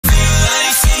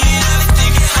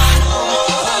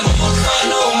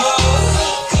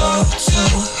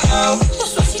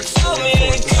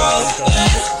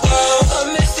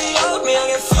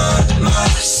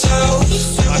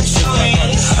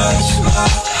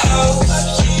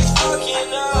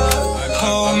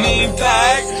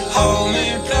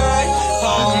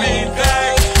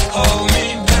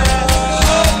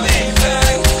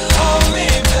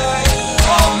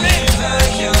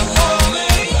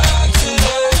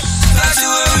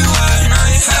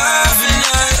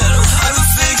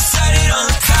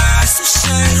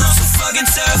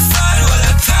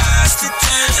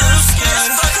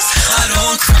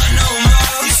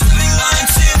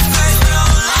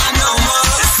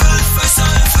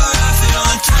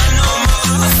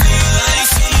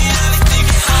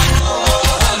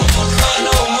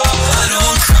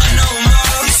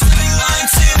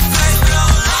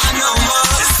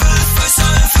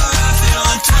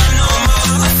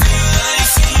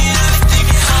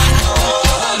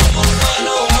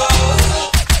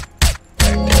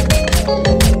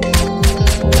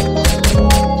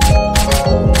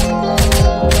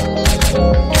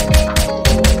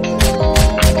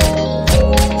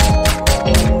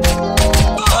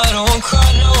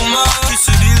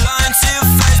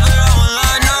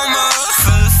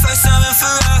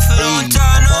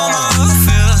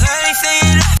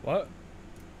What?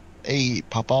 Hey,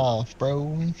 pop off,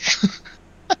 bro.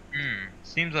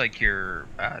 Seems like you're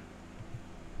Why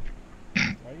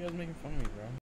are you guys making fun of me, bro?